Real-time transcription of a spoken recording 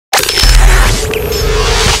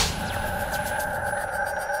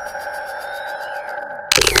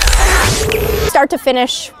start to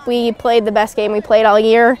finish, we played the best game we played all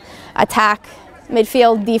year. Attack,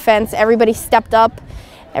 midfield, defense, everybody stepped up.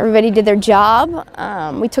 Everybody did their job.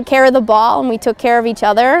 We took care of the ball and we took care of each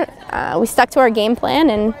other. We stuck to our game plan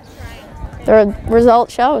and the result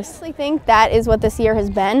shows. I think that is what this year has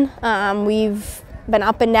been. We've been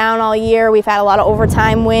up and down all year. We've had a lot of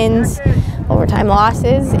overtime wins, overtime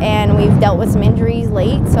losses, and we've dealt with some injuries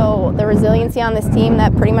late. So the resiliency on this team,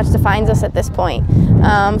 that pretty much defines us at this point.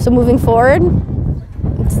 So moving forward,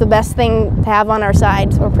 it's the best thing to have on our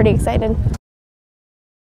side. So we're pretty excited.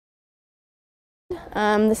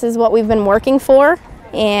 This is what we've been working for,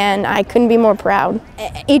 and I couldn't be more proud.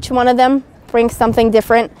 Each one of them brings something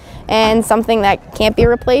different and something that can't be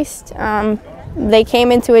replaced. They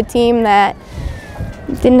came into a team that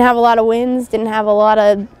didn't have a lot of wins, didn't have a lot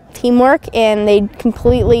of teamwork, and they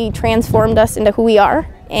completely transformed us into who we are.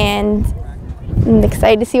 And I'm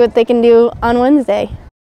excited to see what they can do on Wednesday.